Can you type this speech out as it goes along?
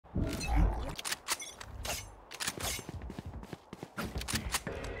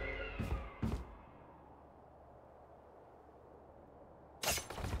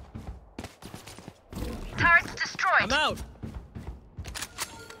I'm out.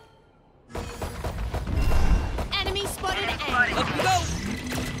 Enemy spotted A. Let's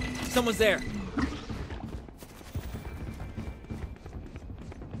go. Someone's there.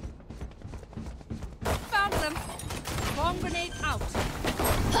 Found them. Bomb grenade out.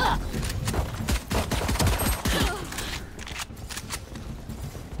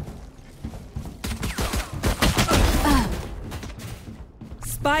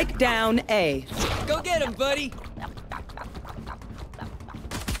 Spike down A. Go get him, buddy.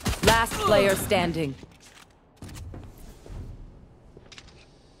 Last player standing.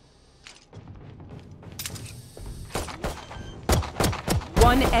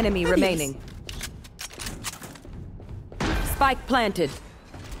 One enemy remaining. Spike planted.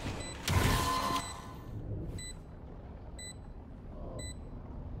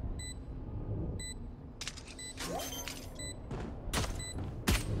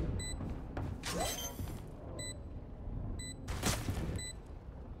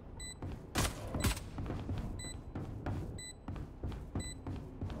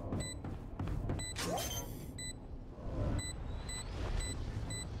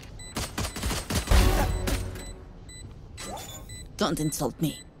 Don't insult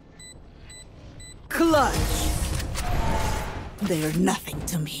me. Clutch. They're nothing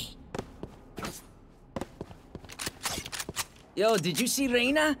to me. Yo, did you see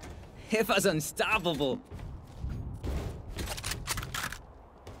Reina? It was unstoppable.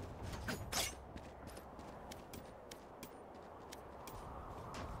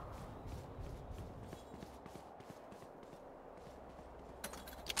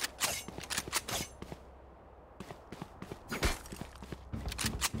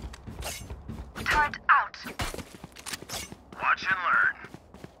 Turret out. Watch and learn.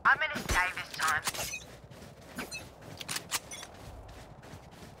 I'm gonna stay this time.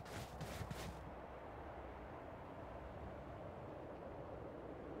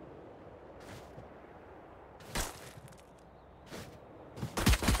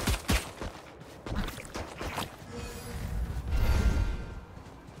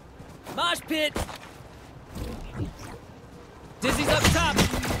 Mosh pit. Dizzy's up top.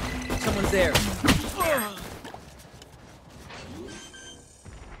 Someone's there.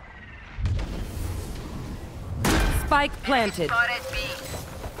 Spike planted. Spotted B.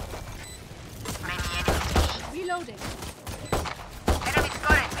 Many enemies. Reloading. Enemy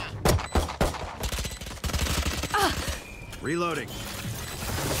spotted B. Reloading.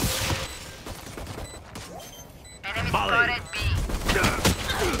 Enemy Volley. spotted B.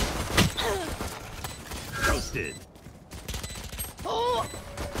 Roasted. Oh!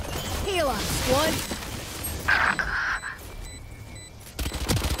 Healer, squad.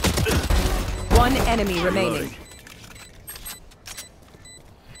 One enemy remaining.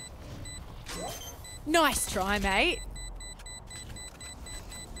 Nice try, mate.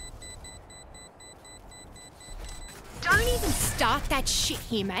 Don't even start that shit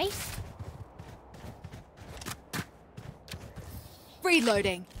here, mate.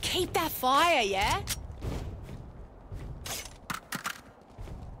 Reloading. Keep that fire, yeah?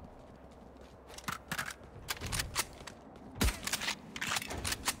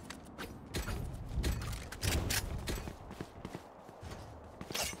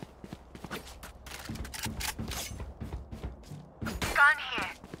 Gun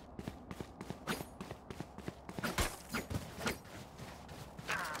here.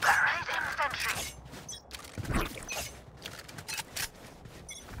 Raising sentry.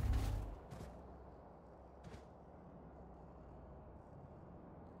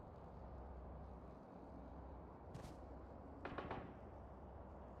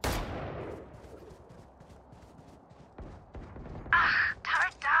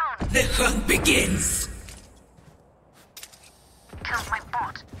 Turret down. The hunt begins. Killed my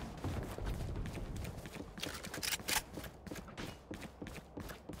bot.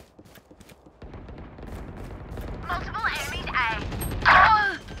 Multiple enemies A.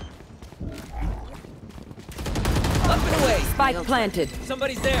 Up and away. Spike planted.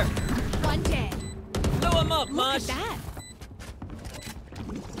 Somebody's there. One dead. Blow him up, Look Mosh. at that.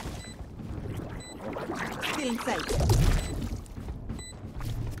 Still inside.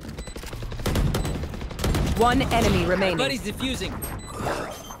 One enemy remaining. Buddy's defusing.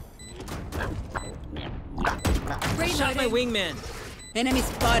 Shot my Reloading. wingman. Enemy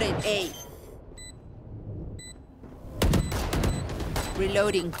spotted A.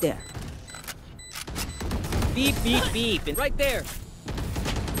 Reloading there. Beep, beep, beep. And right there.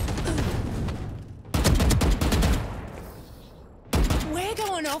 We're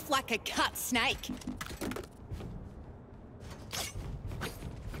going off like a cut snake.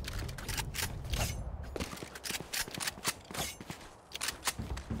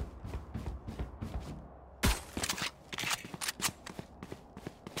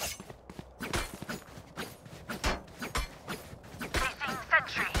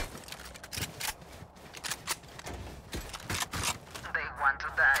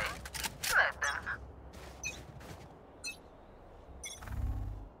 die. Let them.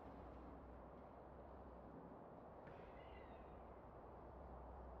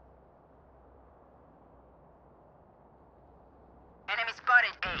 Enemy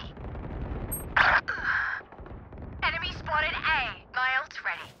spotted A. Enemy spotted A. My ult's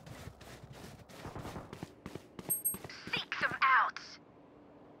ready. Seek them out.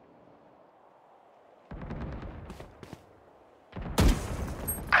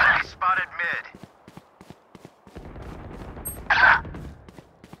 Spotted mid.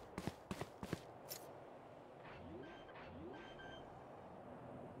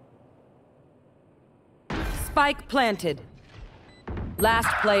 Spike planted. Last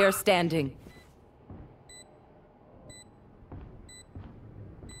player standing.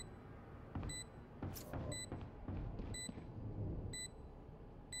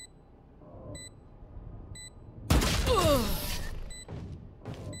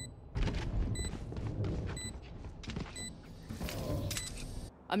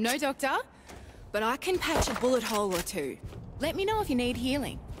 I'm no doctor, but I can patch a bullet hole or two. Let me know if you need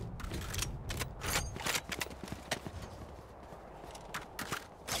healing.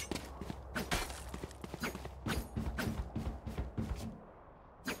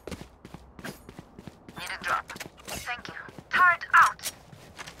 Need a drop. Thank you. Turret out.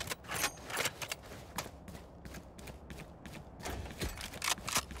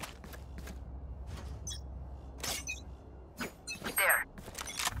 There.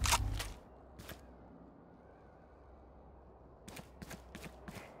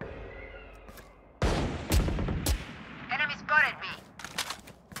 Enemy spotted me.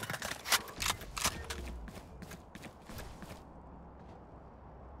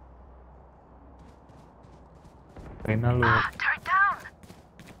 Turret down.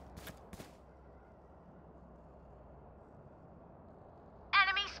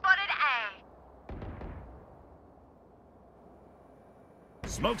 Enemy spotted A.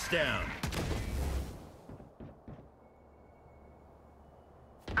 Smoke's down.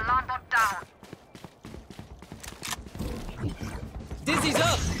 Alarm bot down. Dizzy's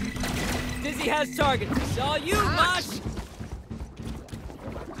up! Dizzy has target. It's all you, Mosh!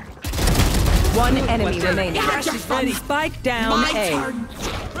 One enemy Watch out. remaining. Gotcha, buddy. Spike down A.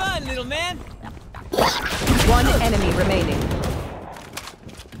 Run, little man! One enemy remaining.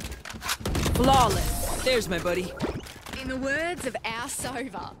 Flawless. There's my buddy. In the words of our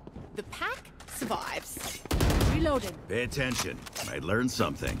Sova, the pack survives. Reloaded. Pay attention. Might learn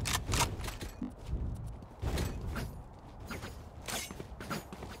something.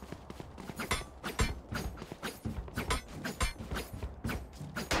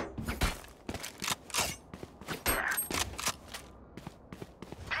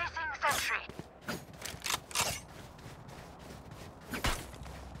 Placing sentry.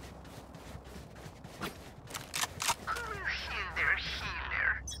 Who will heal their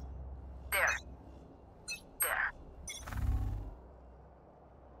healer? There. There.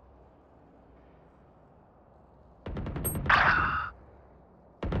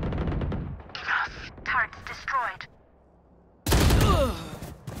 Enough. Turrets destroyed.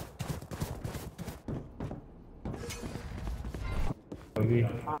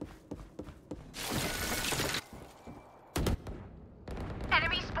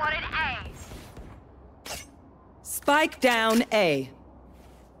 Enemy spotted A. Spike down A.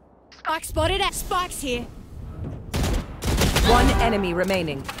 Spike spotted at Spike's here. One enemy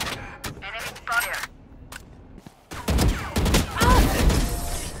remaining. Enemy spotted.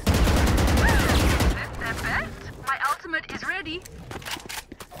 Is this the best? My ultimate is ready.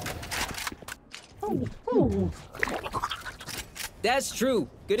 That's true.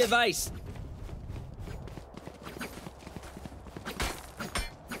 Good advice.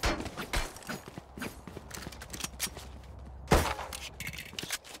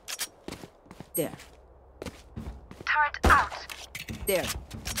 There. Turret out. There.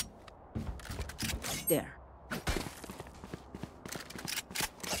 There.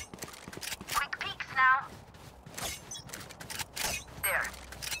 Quick peeks now. There.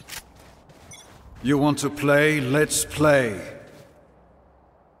 You want to play? Let's play.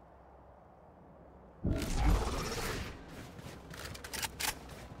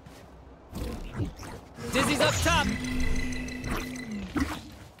 Dizzy's up top!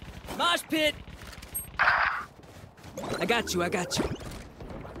 Mosh pit! I got you, I got you.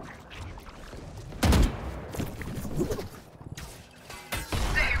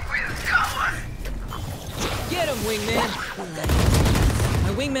 They will go. Get him, wingman!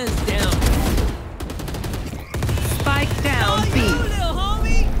 My wingman's down. Spike down Oh, B. you little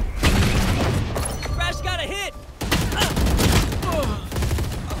homie! Crash got a hit!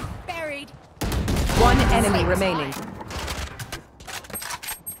 enemy remaining.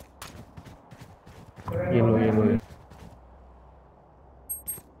 Yellow, yellow.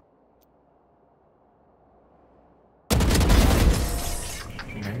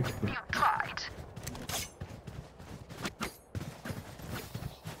 You tried.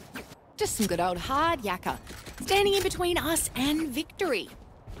 Just some good old hard yakka, standing in between us and victory.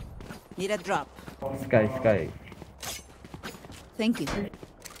 Need a drop. Sky, sky. Thank you.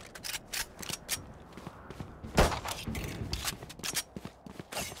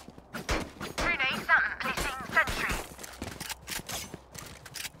 Grenade something. Placing sentry.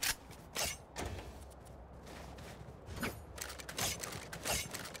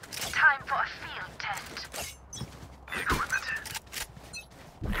 Time for a field test. Equipment.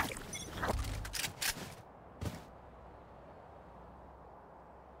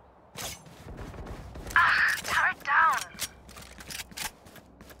 Turret down.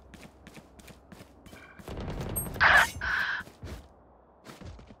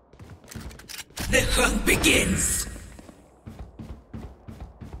 The hunt begins.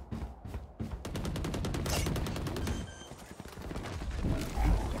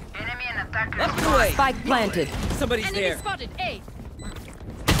 Enemy and attacker. Up the way. Spike planted. Somebody's Enemy there. spotted. A.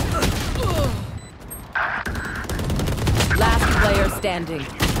 Last player standing.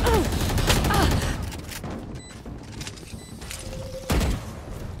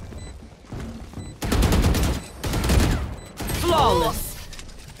 Flawless.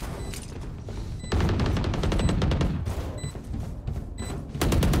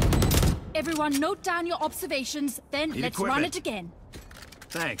 Everyone note down your observations, then Need let's run equipment. it again.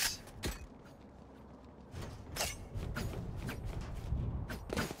 Thanks.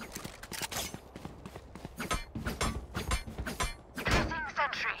 Placing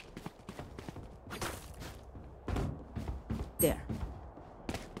sentry. There.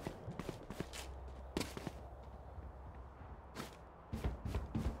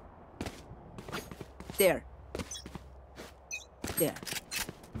 There. There.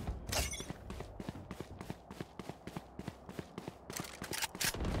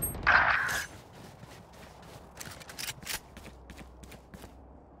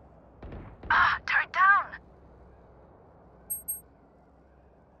 Turret down.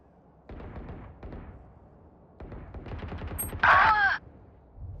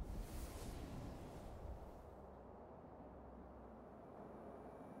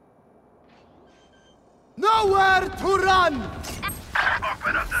 Nowhere to run!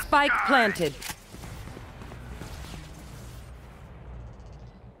 Spike planted.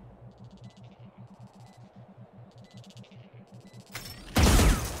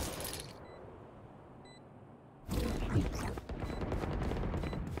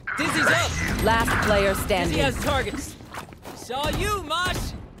 Dizzy's up. Last player Dizzy standing. has targets. Saw you,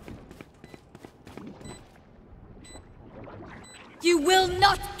 Mosh. You will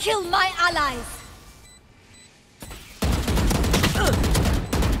not kill my allies!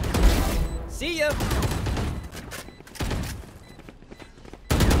 See ya.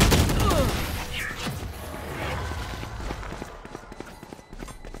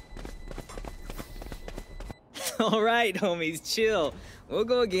 All right, homies, chill. We'll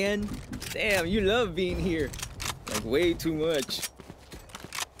go again. Damn, you love being here. Like, way too much.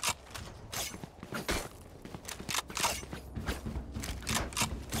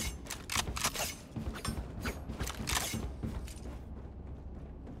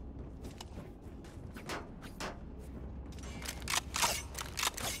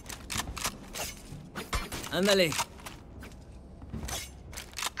 Ándale.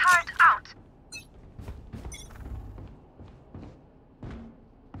 Turret out.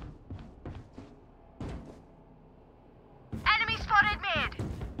 Enemy spotted mid.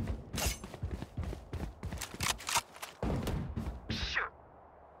 Shoot.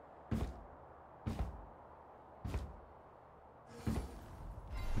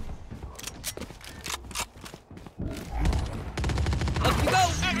 Up you go.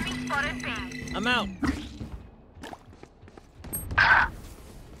 Enemy spotted B. I'm out.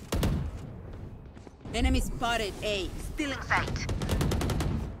 Enemy spotted A. Still in sight.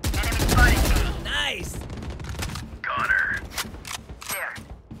 Enemy spotted B. Nice. Gunner. There.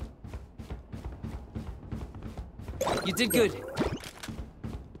 You did good.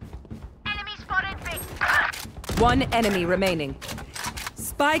 Enemy spotted B. One enemy remaining.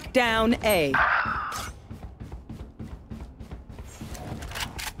 Spike down A.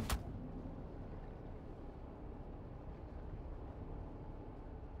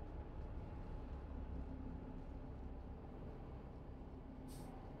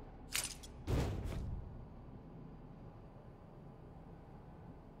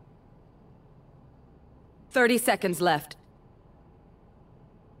 30 seconds left.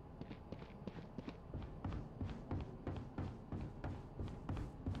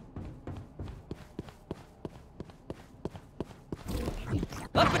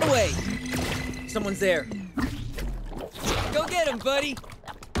 Up and away! Someone's there. Go get him, buddy!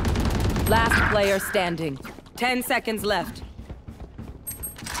 Last player standing. 10 seconds left.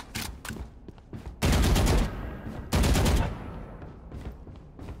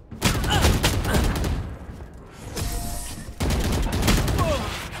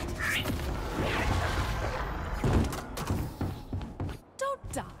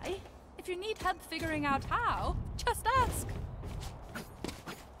 Don't die. If you need help figuring out how, just ask.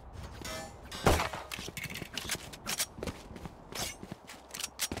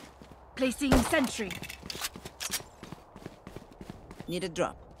 Placing sentry. Need a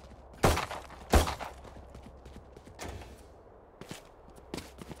drop.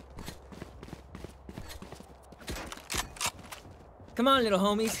 Come on, little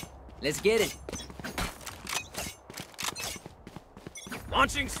homies. Let's get it.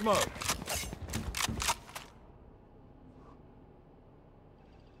 Launching smoke.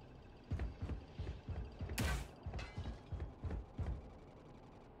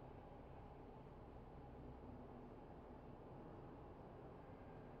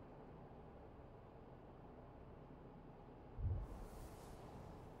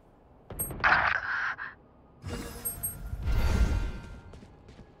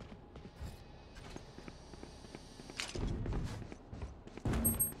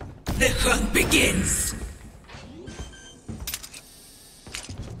 The hunt begins!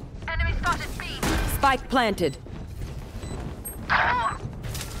 Enemy spotted B. Spike planted. Down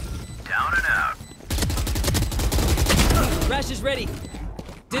and out. Rash is ready.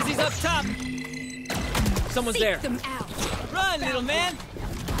 Dizzy's up top. Someone's there. Them out. Run, little man!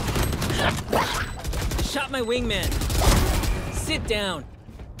 Shot my wingman. Sit down.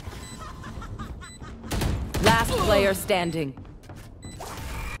 Last player standing.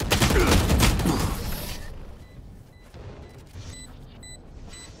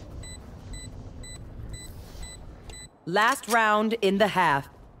 Last round in the half.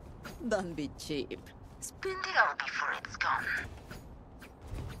 Don't be cheap. Spend it all before it's gone.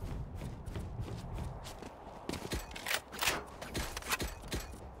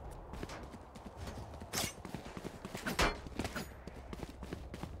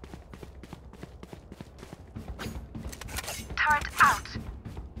 Turret out.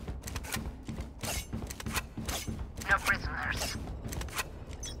 No prisoners.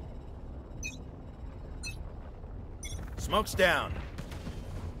 Smoke's down.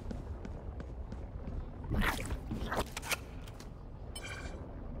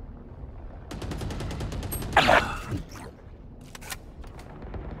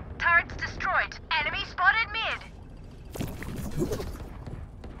 Turrets destroyed. Enemy spotted mid.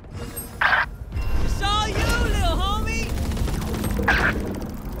 It's all you, little homie!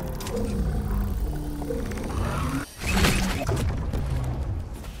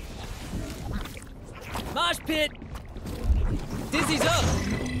 Mosh pit! Dizzy's up!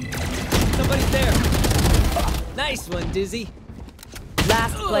 Somebody's there! Nice one, Dizzy!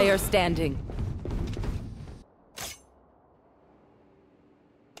 Last player standing.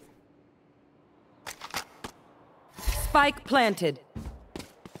 Spike planted.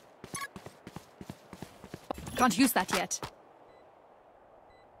 Can't use that yet.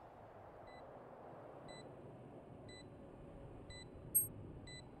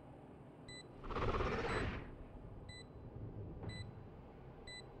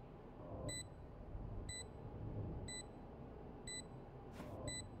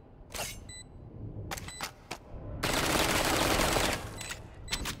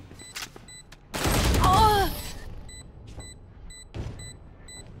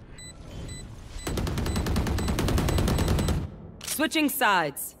 Switching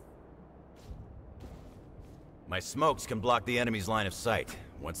sides. My smokes can block the enemy's line of sight.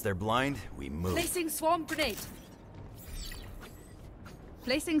 Once they're blind, we move. Placing swarm grenade.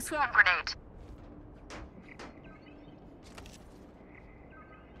 Placing swarm Grenade.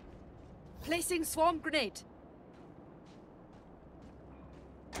 Placing swarm grenade.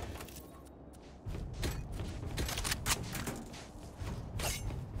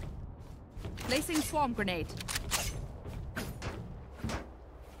 Placing swarm grenade.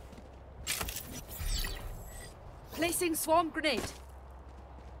 Placing swarm grenade.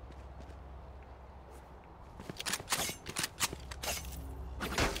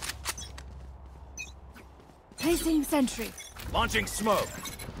 Placing sentry. Launching smoke.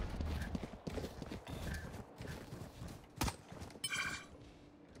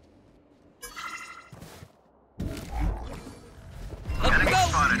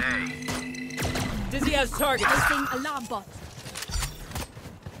 Dizzy has targets. Placing alarm bot.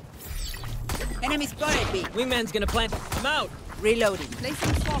 Enemy spotted B. Wingman's gonna plant. I'm out. Reloading.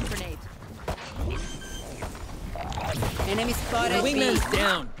 Placing swarm grenade. Enemy spotted B. Wingman's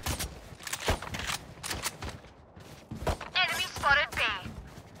down. Enemy spotted B.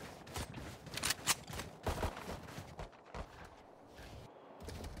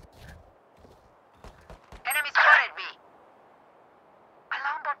 Enemy spotted B.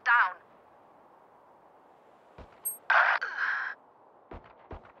 Alarm bot down.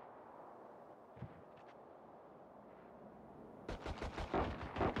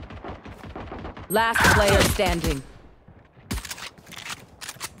 Last player standing.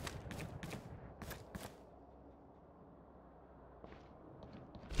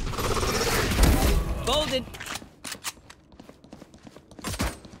 Folded.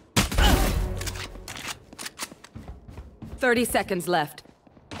 Thirty seconds left.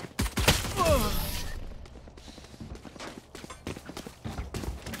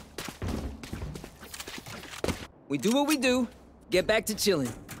 We do what we do. Get back to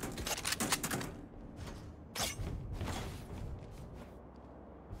chilling.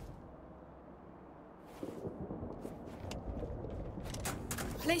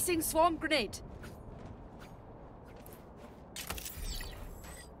 Placing swarm grenade.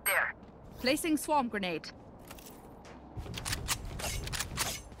 There. Placing swarm grenade.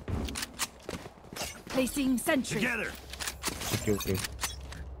 Placing sentry. Together. Okay, okay.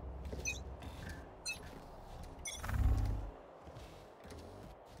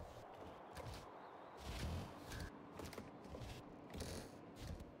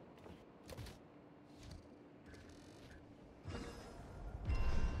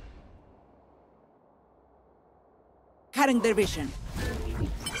 Cutting their vision.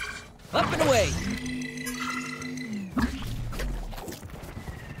 Up and away.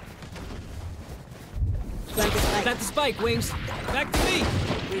 Got the spike, Wings. Back to me.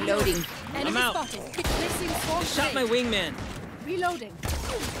 Reloading. Enemy out. spotted. Placing swarm Shot my grenade. wingman. Reloading.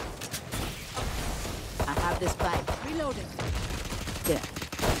 I have the spike. Reloading. There.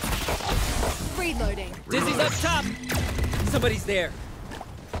 Reloading. Dizzy's up top. Somebody's there.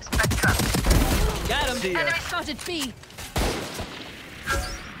 Got him. Enemy spotted B.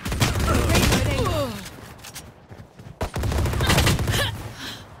 Reloading.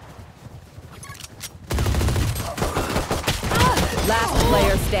 Last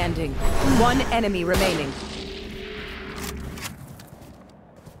player standing. One enemy remaining.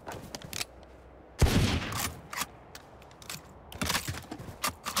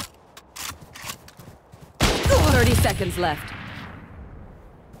 Thirty seconds left.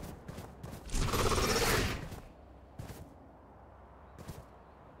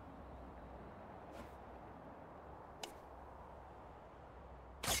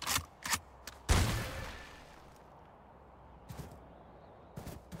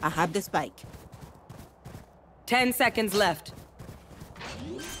 I have the spike. 10 seconds left.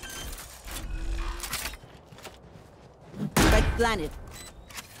 Spike planted.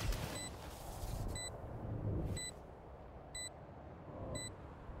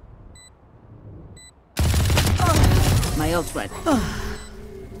 My ult's ready.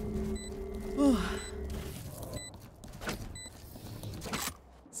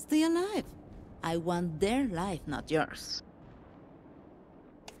 Stay alive. I want their life, not yours.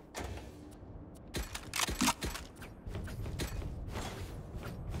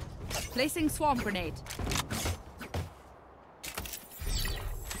 Placing swarm grenade.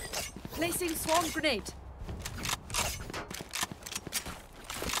 Placing swarm grenade.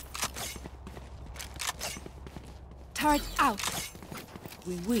 Turret out.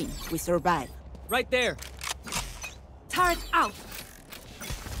 We win. We survive. Right there. Turret out.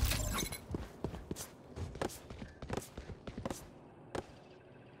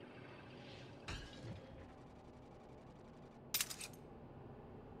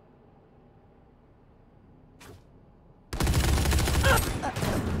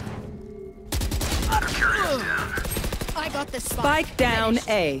 I got the spike. Spike down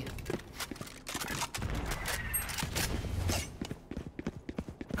A.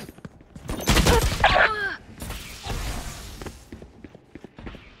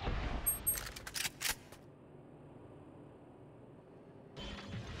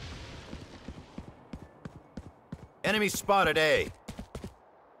 Enemy spotted A.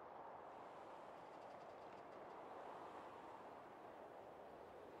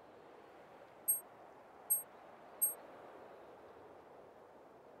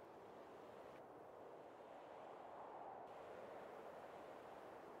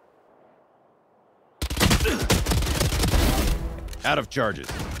 Out of charges.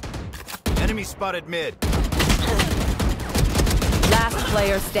 Enemy spotted mid. Last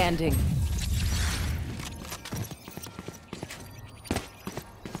player standing.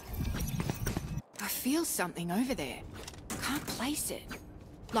 I feel something over there. Can't place it.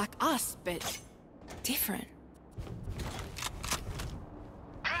 Like us, but different.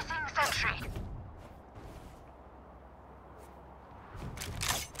 Placing sentry.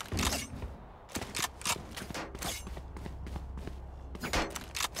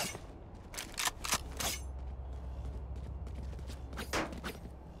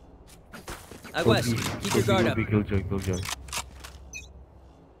 Aguas, keep your guard up. Killjoy, Killjoy.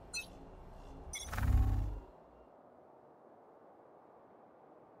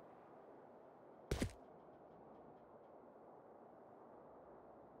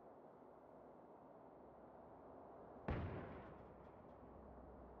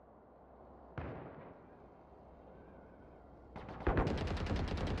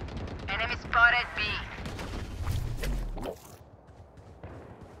 Enemy spotted B.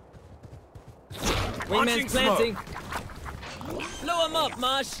 Launching Wingman's planting. Blow him up,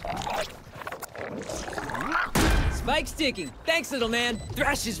 Mosh. Spike's ticking. Thanks, little man.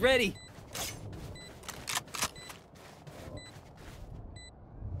 Thrash is ready.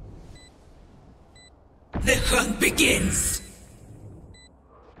 The hunt begins!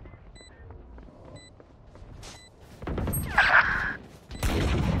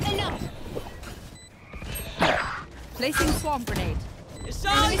 Enough! Placing swarm grenade. It's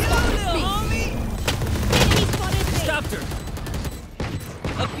all you, little homie. Enemy spotted me! Stopped her.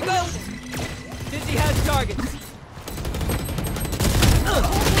 Up you go. Dizzy has targets.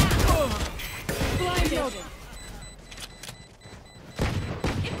 Blinded.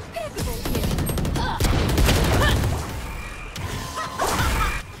 Impeccable kill.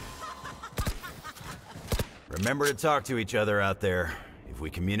 Remember to talk to each other out there. If we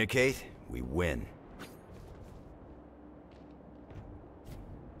communicate, we win.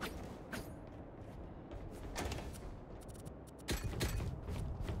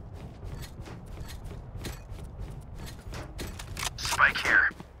 Spike here.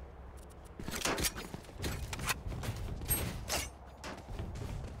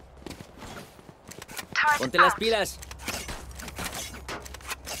 Turret Ponte las out. pilas.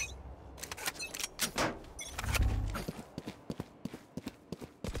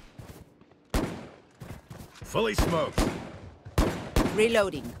 Fully smoked.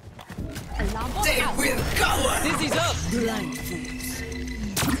 Reloading. Alarm They out. will cower! Dizzy's up. Blind fools.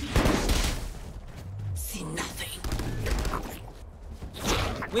 See nothing.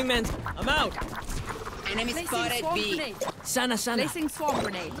 Wingman's, I'm out. Enemy Placing spotted swarm B. grenade. Sana, sana. Placing swarm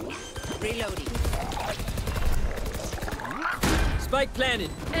grenade. Reloading. Spike planted.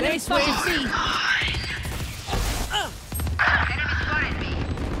 Enemy spotted C. Enemy spotted B.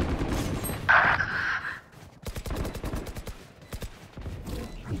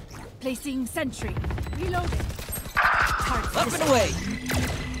 Placing sentry. Reloading. Target Up and away.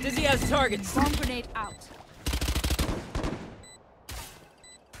 Dizzy has targets. swarm grenade out.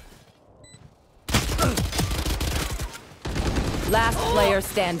 Last player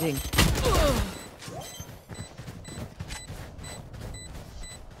standing.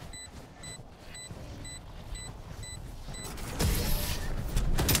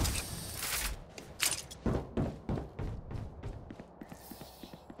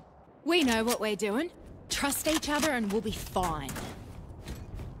 We know what we're doing. Trust each other and we'll be fine.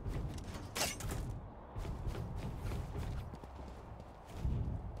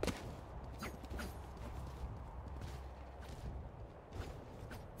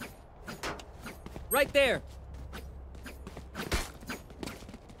 Right there.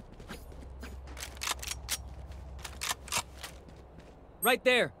 Right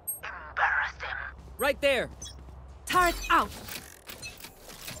there. Embarrass them. Right there. Turret out.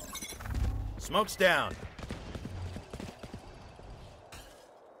 Smoke's down.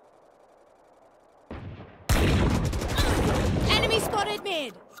 Enemy spotted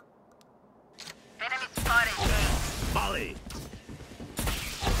mid! Enemy spotted A. Molly.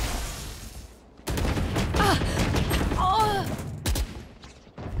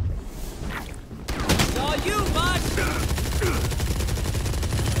 It's all you, Mosh.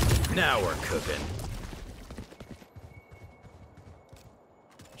 Now we're cooking.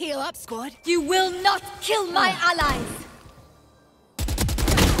 Heal up, squad. You will not kill my allies.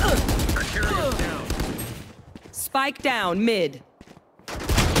 Down. Spike down mid.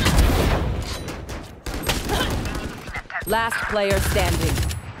 Last player standing.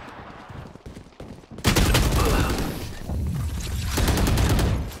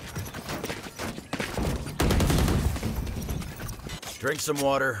 Drink some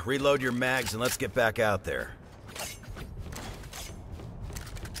water, reload your mags, and let's get back out there.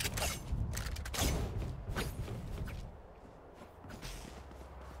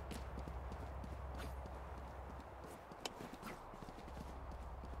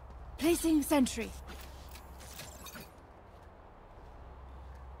 Placing sentry.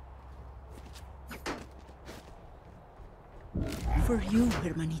 For you,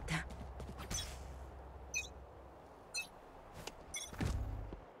 hermanita.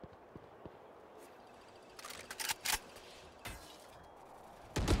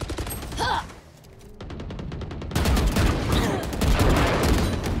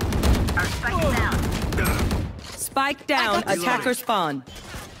 Spike down, attacker spawn.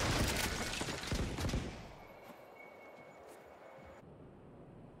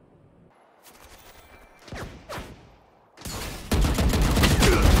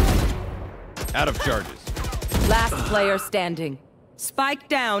 Out of charges. Last player standing. Spike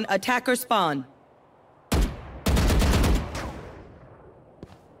down, attacker spawn.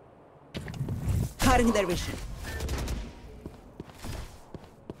 Cutting their vision.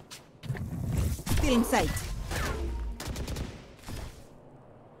 Still in sight.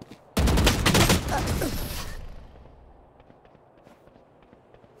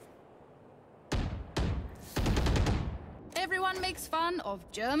 Everyone makes fun of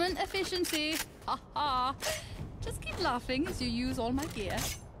German efficiency. Ha ha. Just keep laughing as you use all my gear.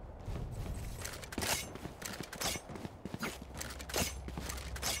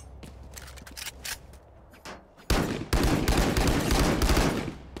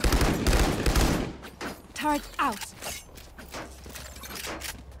 Turret out.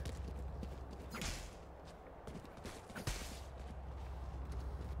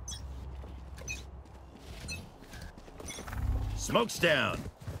 Smoke's down.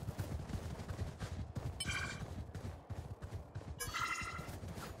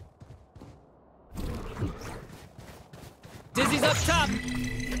 Dizzy's up top.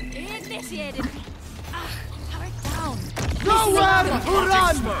 Initiated. Turret down. Nowhere to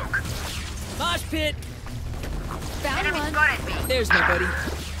run! Smoke. Mosh pit. Found Enemy one. spotted me. There's my buddy.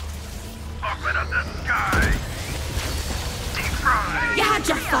 Open up the sky. Deep fried. You had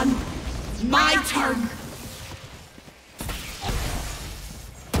your fun. My turn.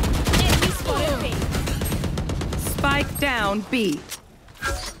 Enemy spotted me. Spike down, B.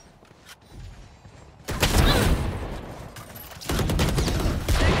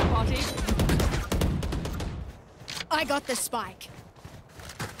 Second party. I got the spike.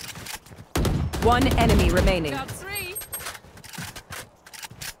 One enemy remaining. Got three.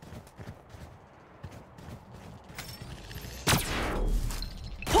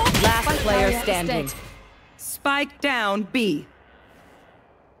 Last player barrier standing. dead. Spike down, B.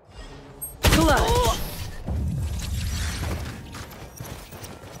 Clutch.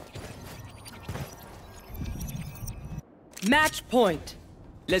 Match point.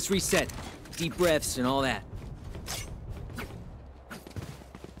 Let's reset. Deep breaths and all that.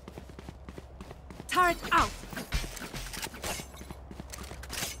 Turret out.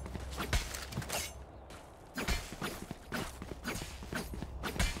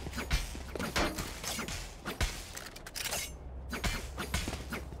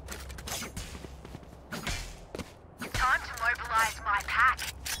 Time to mobilize my pack.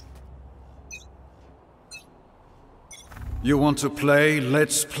 You want to play?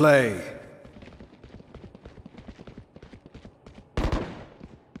 Let's play.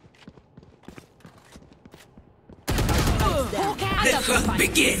 The hunt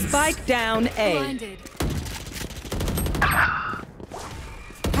begins. Spike down, A. Blinded.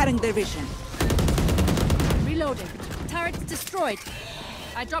 Cutting their vision. Reloading. Turret destroyed.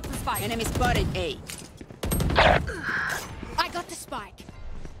 I dropped the spike. Enemy spotted A. I got the spike.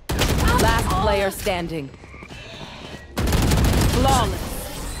 Last player standing. Flawless.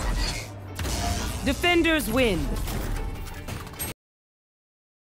 Defenders win.